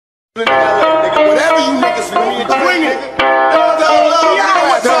Whatever you niggas bring it.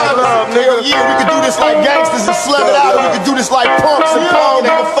 Yeah, we can do this like gangsters and slug it out. We can do this like punks and punk,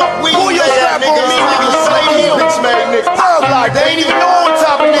 nigga. Fuck we. Pull your strap on me, niggas. Slay him, bitch made niggas. Thug like they ain't even know what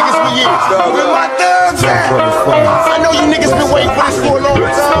type of niggas we is. With my thugs at. I know you niggas been waiting for this for a long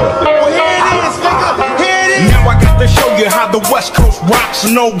time. Well, here it is, nigga. Here it is. Now I got to show you how the West Coast rocks.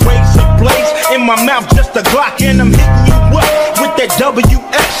 No waves of blaze in my mouth, just a Glock, and I'm hitting you up with that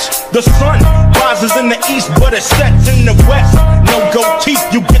WS. The sun rises in the east, but it sets in the west. No gold teeth,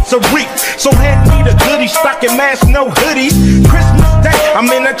 you get to reap. So hand me the goodie, stocking mask, no hoodies. Christmas Day, I'm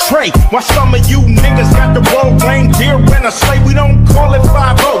in a tray. While some of you niggas got the roll reindeer and a sleigh. We don't call it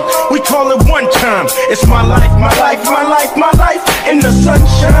 5-0, we call it one time. It's my life, my life, my life, my life in the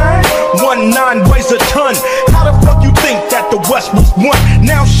sunshine. 19 weighs a ton. How the fuck you think that the West was won?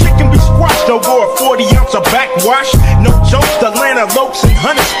 Now shit can be squashed over a 40-ounce of backwash. No jokes, the ⴜ folks.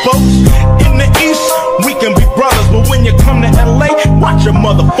 In the East, we can be brothers, but when you come to LA, watch your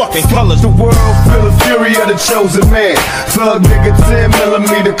motherfucking colors. The world feel the fury of the chosen man. Thug nigga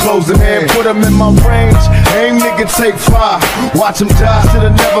 10mm closing hand. Put him in my range, aim nigga take 5. Watch him die,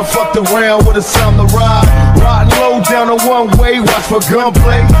 should've never fucked around with a sound to ride. Riding low down a one-way, watch for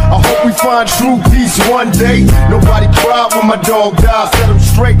gunplay. I hope we find true peace one day. Nobody cried when my dog died, set him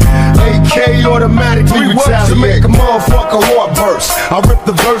straight. AK automatically retaliate to make a motherfucker heart burst. I rip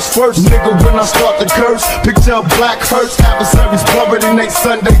the verse first, nigga, when I start to curse. Picture black hurts, adversaries covered in they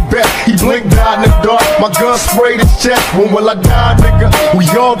Sunday best. He blinked, died in the dark, my gun sprayed his chest. When will I die, nigga? We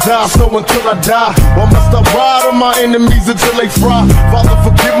all die, so until I die, why must I ride on my enemies until they fry? Father,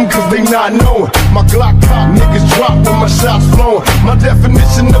 forgive them cause they not knowing. My Glock pop, niggas drop when my shots flowing. My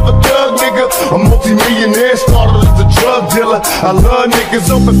definition of a thug, nigga, a multi-millionaire, started as a drug dealer. I love niggas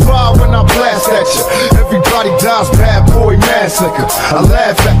open fire when I blast at you. Everybody dies, bad boy massacre. I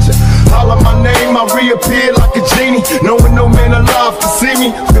laugh at you, holler my name, I reappear like a genie, knowing no man alive to see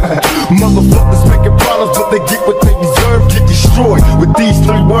me. Motherfuckers making problems, but they get what they deserve. Get destroyed with these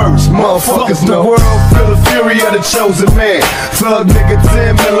 3 words, motherfuckers know. The world feel the fury of the chosen man. Thug nigga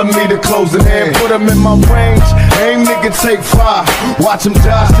 10mm closing hand. Put him in my range, aim nigga take 5. Watch him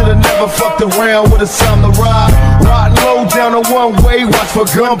die, should've never fucked around with a sound to ride. Riding low down a one-way, watch for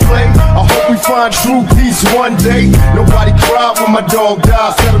gunplay. I hope we find true peace one day. Nobody cried when my dog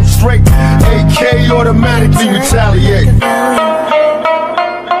died, set him straight. AK automatically retaliate.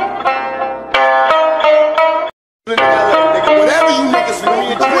 Whatever you niggas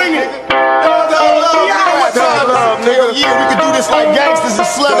bring it. Yeah, we can do this like gangsters and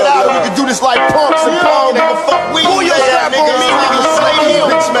slug it out. We can do this like punks and punk, nigga. Fuck we. Pull your strap on me, niggas. Slay him,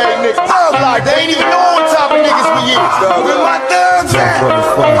 bitch made niggas. Thug like they ain't even know what type of niggas we is. With my thugs at.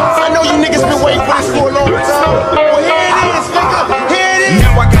 I know you niggas been waiting for this for a long time. Well, here it is, nigga. Here it is.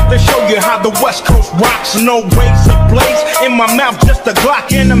 Now I got to show you how the West Coast rocks. No waves of blaze in my mouth, just a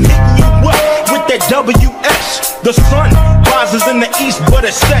Glock, and I'm hitting you up with that WS. The sun rises in the east, but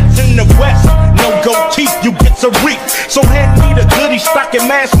it sets in the west. No gold teeth, you get to reap. So hand me the goodie, stocking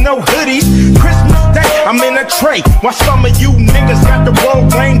mask, no hoodies. Christmas Day, I'm in a tray. While some of you niggas got the roll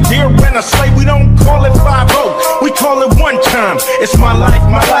reindeer and a sleigh. We don't call it 5-0, we call it one time. It's my life,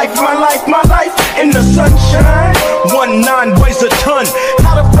 my life, my life, my life in the sunshine. 19 weighs a ton.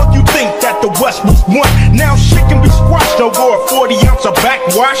 How the fuck you think that the West was won? Now shit can be squashed over a 40-ounce of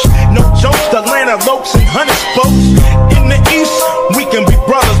backwash. No jokes, the ⴜ folks. In the East, we can be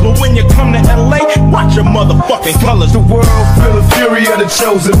brothers, but when you come to LA, watch your motherfucking colors. The world feel the fury of the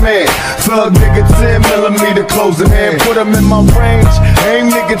chosen man. Thug nigga 10mm closing hand. Put him in my range, aim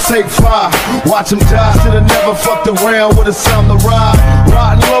nigga take 5. Watch him die, should've never fucked around with a sound to ride.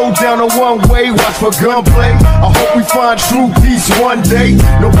 Riding low down a one-way, watch for gunplay. I hope we find true peace one day.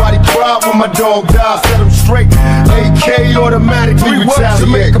 Nobody cried when my dog died, set him straight. AK automatically retaliate to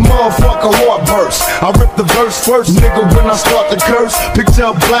make a motherfucker heart burst. I rip the verse first, nigga, when I start to curse.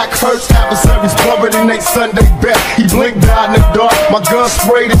 Picture black hurts, adversaries covered in they Sunday best. He blinked, died in the dark, my gun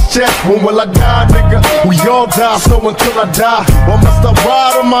sprayed his chest. When will I die, nigga? We all die, so until I die, why must I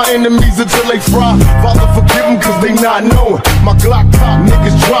ride on my enemies until they fry? Father, forgive them cause they not knowing. My Glock pop,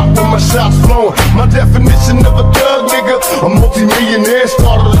 niggas drop when my shots flowing. My definition of a thug, nigga, a multi-millionaire,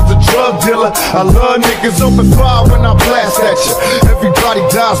 started as a drug dealer. I love niggas open fire when I blast at you. Everybody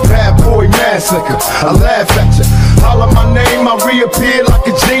dies, bad boy massacre. I laugh at you, holler my name, I reappear like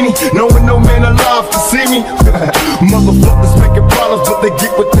a genie, knowing no man alive to see me. Motherfuckers making problems, but they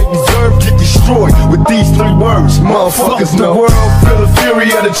get what they deserve. Get destroyed with these 3 words, motherfuckers know. The world feel the fury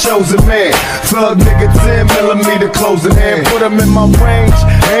of the chosen man. Thug nigga 10mm closing hand. Put him in my range,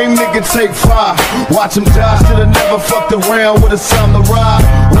 aim nigga take 5. Watch him die, should've never fucked around with a sound to ride.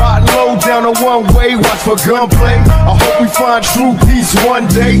 Riding one way, watch for gunplay. I hope we find true peace one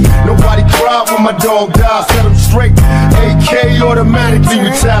day. Nobody cried when my dog died, set him straight. AK automatically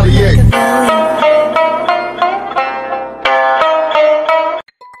retaliate.